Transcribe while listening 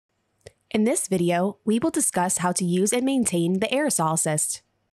In this video, we will discuss how to use and maintain the Aerosol Assist.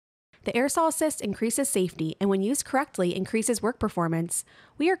 The Aerosol Assist increases safety and when used correctly increases work performance.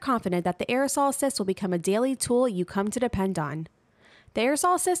 We are confident that the Aerosol Assist will become a daily tool you come to depend on. The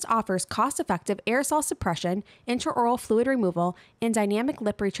Aerosol Assist offers cost-effective aerosol suppression, intra-oral fluid removal, and dynamic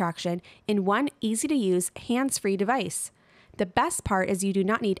lip retraction in one easy-to-use, hands-free device. The best part is you do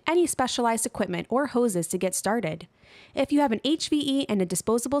not need any specialized equipment or hoses to get started. If you have an HVE and a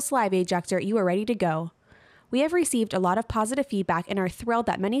disposable saliva ejector, you are ready to go. We have received a lot of positive feedback and are thrilled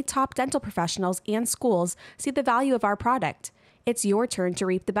that many top dental professionals and schools see the value of our product. It's your turn to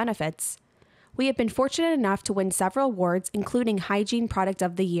reap the benefits. We have been fortunate enough to win several awards, including Hygiene Product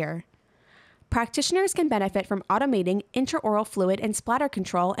of the Year. Practitioners can benefit from automating intra-oral fluid and splatter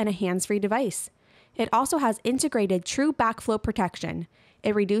control in a hands-free device. It also has integrated true backflow protection.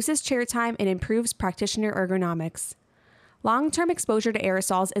 It reduces chair time and improves practitioner ergonomics. Long-term exposure to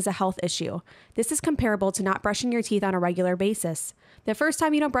aerosols is a health issue. This is comparable to not brushing your teeth on a regular basis. The first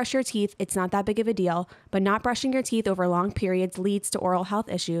time you don't brush your teeth, it's not that big of a deal, but not brushing your teeth over long periods leads to oral health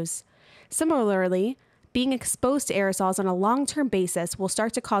issues. Similarly, being exposed to aerosols on a long-term basis will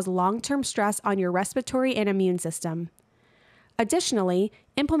start to cause long-term stress on your respiratory and immune system. Additionally,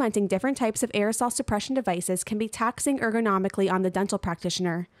 implementing different types of aerosol suppression devices can be taxing ergonomically on the dental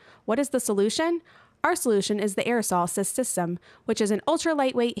practitioner. What is the solution? Our solution is the Aerosol Assist system, which is an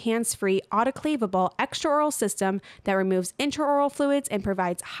ultra-lightweight, hands-free, autoclavable, extra-oral system that removes intra-oral fluids and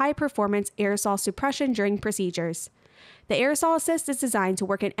provides high-performance aerosol suppression during procedures. The Aerosol Assist is designed to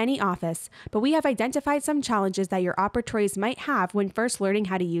work in any office, but we have identified some challenges that your operatories might have when first learning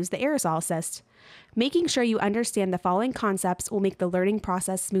how to use the Aerosol Assist. Making sure you understand the following concepts will make the learning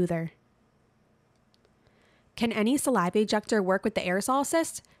process smoother. Can any saliva ejector work with the Aerosol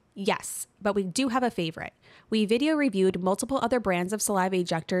Assist? Yes, but we do have a favorite. We video reviewed multiple other brands of saliva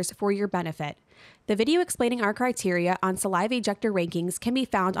ejectors for your benefit. The video explaining our criteria on saliva ejector rankings can be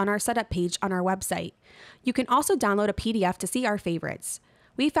found on our setup page on our website. You can also download a PDF to see our favorites.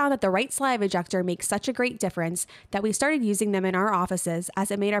 We found that the right saliva ejector makes such a great difference that we started using them in our offices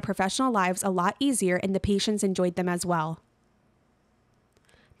as it made our professional lives a lot easier and the patients enjoyed them as well.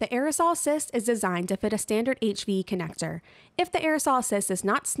 The Aerosol Assist is designed to fit a standard HVE connector. If the Aerosol Assist is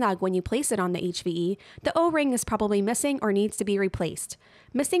not snug when you place it on the HVE, the O-ring is probably missing or needs to be replaced.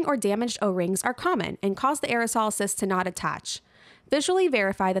 Missing or damaged O-rings are common and cause the Aerosol Assist to not attach. Visually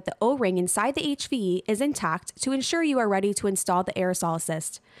verify that the O-ring inside the HVE is intact to ensure you are ready to install the Aerosol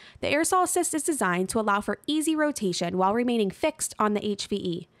Assist. The Aerosol Assist is designed to allow for easy rotation while remaining fixed on the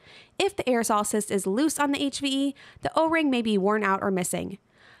HVE. If the Aerosol Assist is loose on the HVE, the O-ring may be worn out or missing.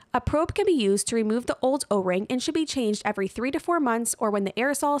 A probe can be used to remove the old O-ring and should be changed every 3 to 4 months or when the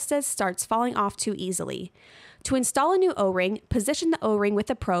Aerosol Assist starts falling off too easily. To install a new O-ring, position the O-ring with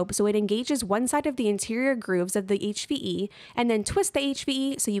the probe so it engages one side of the interior grooves of the HVE and then twist the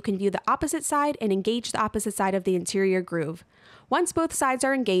HVE so you can view the opposite side and engage the opposite side of the interior groove. Once both sides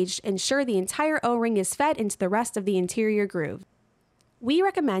are engaged, ensure the entire O-ring is fed into the rest of the interior groove. We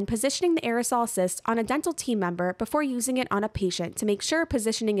recommend positioning the Aerosol Assist on a dental team member before using it on a patient to make sure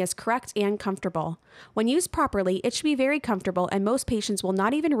positioning is correct and comfortable. When used properly, it should be very comfortable and most patients will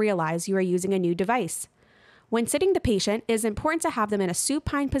not even realize you are using a new device. When sitting the patient, it is important to have them in a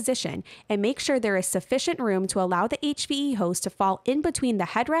supine position and make sure there is sufficient room to allow the HVE hose to fall in between the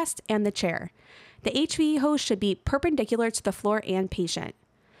headrest and the chair. The HVE hose should be perpendicular to the floor and patient.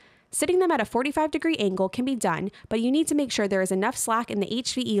 Sitting them at a 45-degree angle can be done, but you need to make sure there is enough slack in the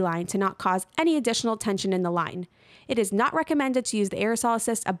HVE line to not cause any additional tension in the line. It is not recommended to use the Aerosol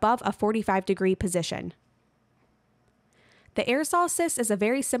Assist above a 45-degree position. The Aerosol Assist is a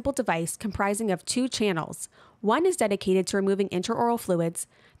very simple device comprising of 2 channels. One is dedicated to removing intraoral fluids.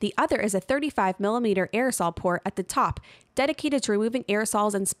 The other is a 35mm aerosol port at the top, dedicated to removing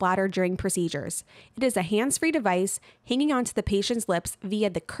aerosols and splatter during procedures. It is a hands-free device hanging onto the patient's lips via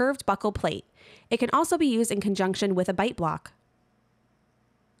the curved buccal plate. It can also be used in conjunction with a bite block.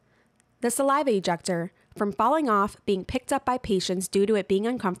 The saliva ejector, from falling off, being picked up by patients due to it being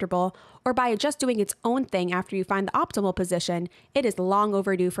uncomfortable, or by it just doing its own thing after you find the optimal position, it is long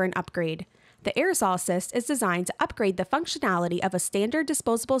overdue for an upgrade. The Aerosol Assist is designed to upgrade the functionality of a standard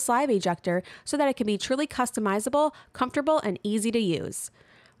disposable saliva ejector so that it can be truly customizable, comfortable, and easy to use.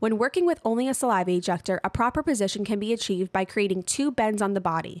 When working with only a saliva ejector, a proper position can be achieved by creating two bends on the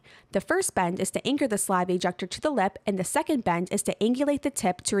body. The first bend is to anchor the saliva ejector to the lip, and the second bend is to angulate the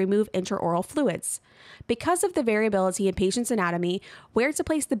tip to remove intra-oral fluids. Because of the variability in patient's anatomy, where to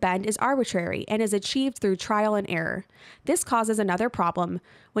place the bend is arbitrary and is achieved through trial and error. This causes another problem.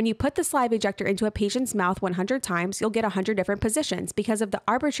 When you put the saliva ejector into a patient's mouth 100 times, you'll get 100 different positions because of the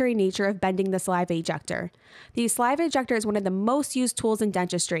arbitrary nature of bending the saliva ejector. The saliva ejector is one of the most used tools in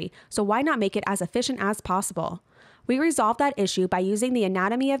dentistry, so why not make it as efficient as possible? We resolve that issue by using the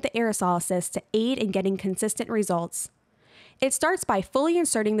anatomy of the Aerosol Assist to aid in getting consistent results. It starts by fully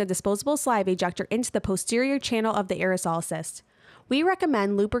inserting the disposable saliva ejector into the posterior channel of the Aerosol Assist. We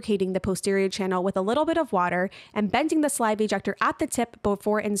recommend lubricating the posterior channel with a little bit of water and bending the saliva ejector at the tip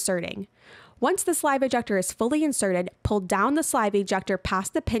before inserting. Once the saliva ejector is fully inserted, pull down the saliva ejector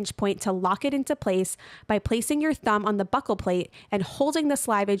past the pinch point to lock it into place by placing your thumb on the buccal plate and holding the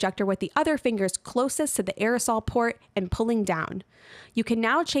saliva ejector with the other fingers closest to the aerosol port and pulling down. You can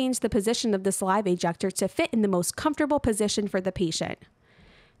now change the position of the saliva ejector to fit in the most comfortable position for the patient.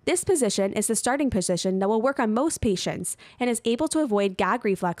 This position is the starting position that will work on most patients and is able to avoid gag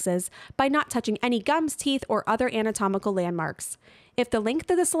reflexes by not touching any gums, teeth, or other anatomical landmarks. If the length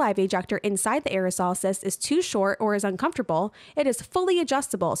of the saliva ejector inside the Aerosol Assist is too short or is uncomfortable, it is fully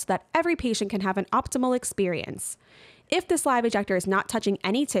adjustable so that every patient can have an optimal experience. If the saliva ejector is not touching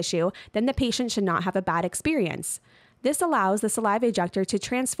any tissue, then the patient should not have a bad experience. This allows the saliva ejector to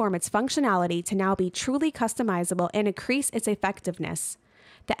transform its functionality to now be truly customizable and increase its effectiveness.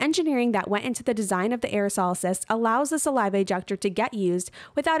 The engineering that went into the design of the Aerosol Assist allows the saliva ejector to get used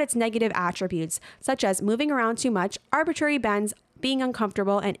without its negative attributes, such as moving around too much, arbitrary bends, being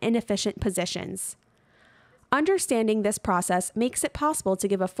uncomfortable, and inefficient positions. Understanding this process makes it possible to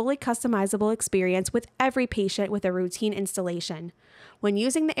give a fully customizable experience with every patient with a routine installation. When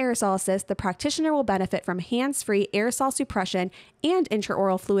using the Aerosol Assist, the practitioner will benefit from hands-free aerosol suppression and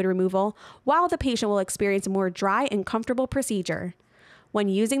intraoral fluid removal, while the patient will experience a more dry and comfortable procedure. When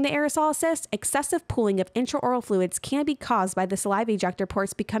using the Aerosol Assist, excessive pooling of intraoral fluids can be caused by the saliva ejector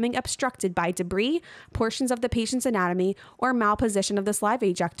ports becoming obstructed by debris, portions of the patient's anatomy, or malposition of the saliva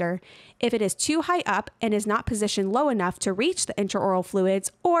ejector. If it is too high up and is not positioned low enough to reach the intraoral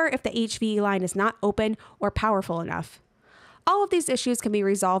fluids, or if the HVE line is not open or powerful enough. All of these issues can be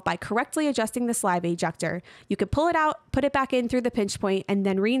resolved by correctly adjusting the saliva ejector. You can pull it out, put it back in through the pinch point, and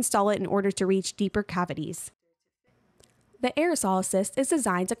then reinstall it in order to reach deeper cavities. The Aerosol Assist is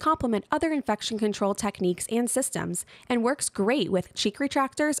designed to complement other infection control techniques and systems and works great with cheek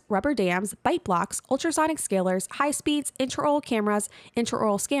retractors, rubber dams, bite blocks, ultrasonic scalers, high speeds, intraoral cameras,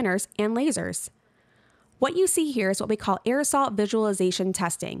 intraoral scanners, and lasers. What you see here is what we call aerosol visualization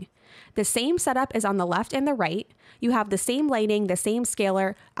testing. The same setup is on the left and the right. You have the same lighting, the same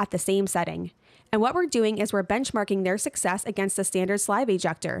scaler at the same setting. And what we're doing is we're benchmarking their success against the standard saliva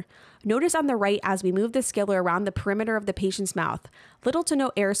ejector. Notice on the right as we move the scaler around the perimeter of the patient's mouth, little to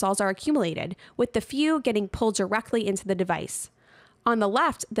no aerosols are accumulated, with the few getting pulled directly into the device. On the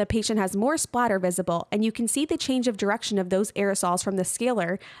left, the patient has more splatter visible, and you can see the change of direction of those aerosols from the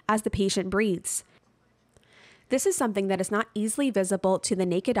scaler as the patient breathes. This is something that is not easily visible to the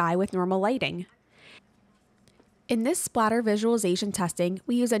naked eye with normal lighting. In this splatter visualization testing,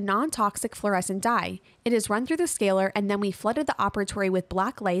 we use a non-toxic fluorescent dye. It is run through the scaler, and then we flooded the operatory with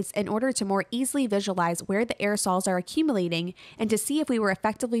black lights in order to more easily visualize where the aerosols are accumulating and to see if we were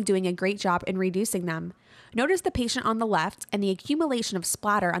effectively doing a great job in reducing them. Notice the patient on the left and the accumulation of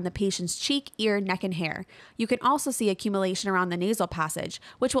splatter on the patient's cheek, ear, neck, and hair. You can also see accumulation around the nasal passage,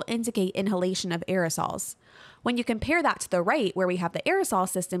 which will indicate inhalation of aerosols. When you compare that to the right, where we have the Aerosol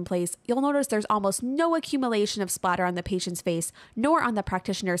Assist in place, you'll notice there's almost no accumulation of splatter on the patient's face, nor on the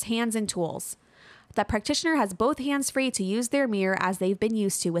practitioner's hands and tools. The practitioner has both hands free to use their mirror as they've been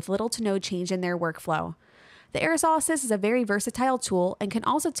used to with little to no change in their workflow. The Aerosol Assist is a very versatile tool and can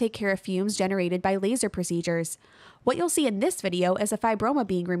also take care of fumes generated by laser procedures. What you'll see in this video is a fibroma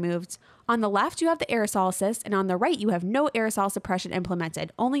being removed. On the left, you have the Aerosol Assist, and on the right, you have no aerosol suppression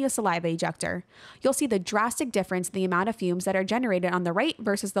implemented, only a saliva ejector. You'll see the drastic difference in the amount of fumes that are generated on the right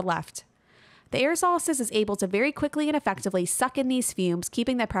versus the left. The Aerosol Assist is able to very quickly and effectively suck in these fumes,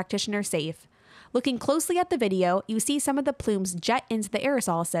 keeping the practitioner safe. Looking closely at the video, you see some of the plumes jet into the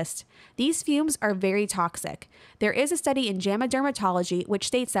Aerosol Assist. These fumes are very toxic. There is a study in JAMA Dermatology which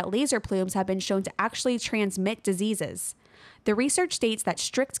states that laser plumes have been shown to actually transmit diseases. The research states that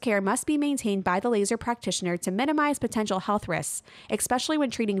strict care must be maintained by the laser practitioner to minimize potential health risks, especially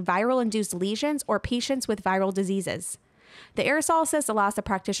when treating viral-induced lesions or patients with viral diseases. The Aerosol Assist allows the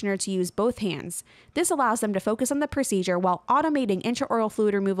practitioner to use both hands. This allows them to focus on the procedure while automating intra-oral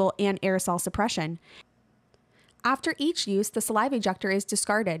fluid removal and aerosol suppression. After each use, the saliva ejector is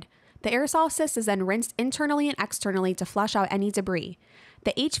discarded. The Aerosol Assist is then rinsed internally and externally to flush out any debris.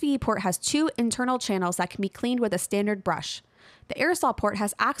 The HVE port has 2 internal channels that can be cleaned with a standard brush. The aerosol port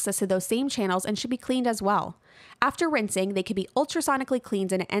has access to those same channels and should be cleaned as well. After rinsing, they can be ultrasonically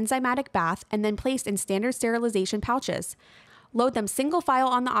cleaned in an enzymatic bath and then placed in standard sterilization pouches. Load them single file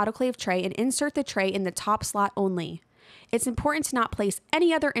on the autoclave tray and insert the tray in the top slot only. It's important to not place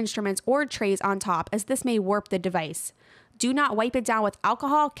any other instruments or trays on top, as this may warp the device. Do not wipe it down with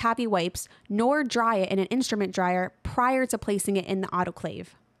alcohol cavity wipes, nor dry it in an instrument dryer prior to placing it in the autoclave.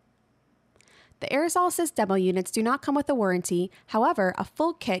 The Aerosol Assist demo units do not come with a warranty. However, a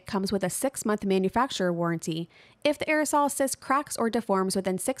full kit comes with a 6-month manufacturer warranty. If the Aerosol Assist cracks or deforms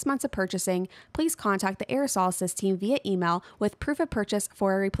within 6 months of purchasing, please contact the Aerosol Assist team via email with proof of purchase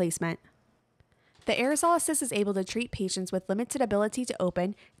for a replacement. The Aerosol Assist is able to treat patients with limited ability to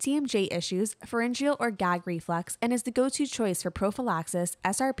open, TMJ issues, pharyngeal or gag reflex, and is the go-to choice for prophylaxis,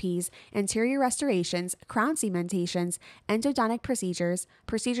 SRPs, anterior restorations, crown cementations, endodontic procedures,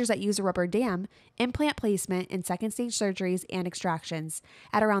 procedures that use a rubber dam, implant placement, and second-stage surgeries and extractions.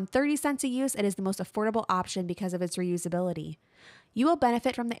 At around 30 cents a use, it is the most affordable option because of its reusability. You will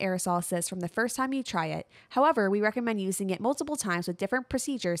benefit from the Aerosol Assist from the first time you try it. However, we recommend using it multiple times with different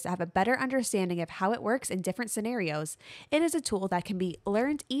procedures to have a better understanding of how it works in different scenarios. It is a tool that can be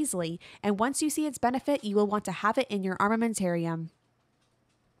learned easily, and once you see its benefit, you will want to have it in your armamentarium.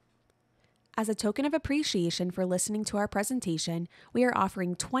 As a token of appreciation for listening to our presentation, we are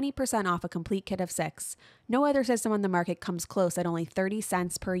offering 20% off a complete kit of 6. No other system on the market comes close at only 30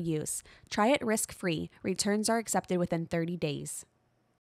 cents per use. Try it risk-free. Returns are accepted within 30 days.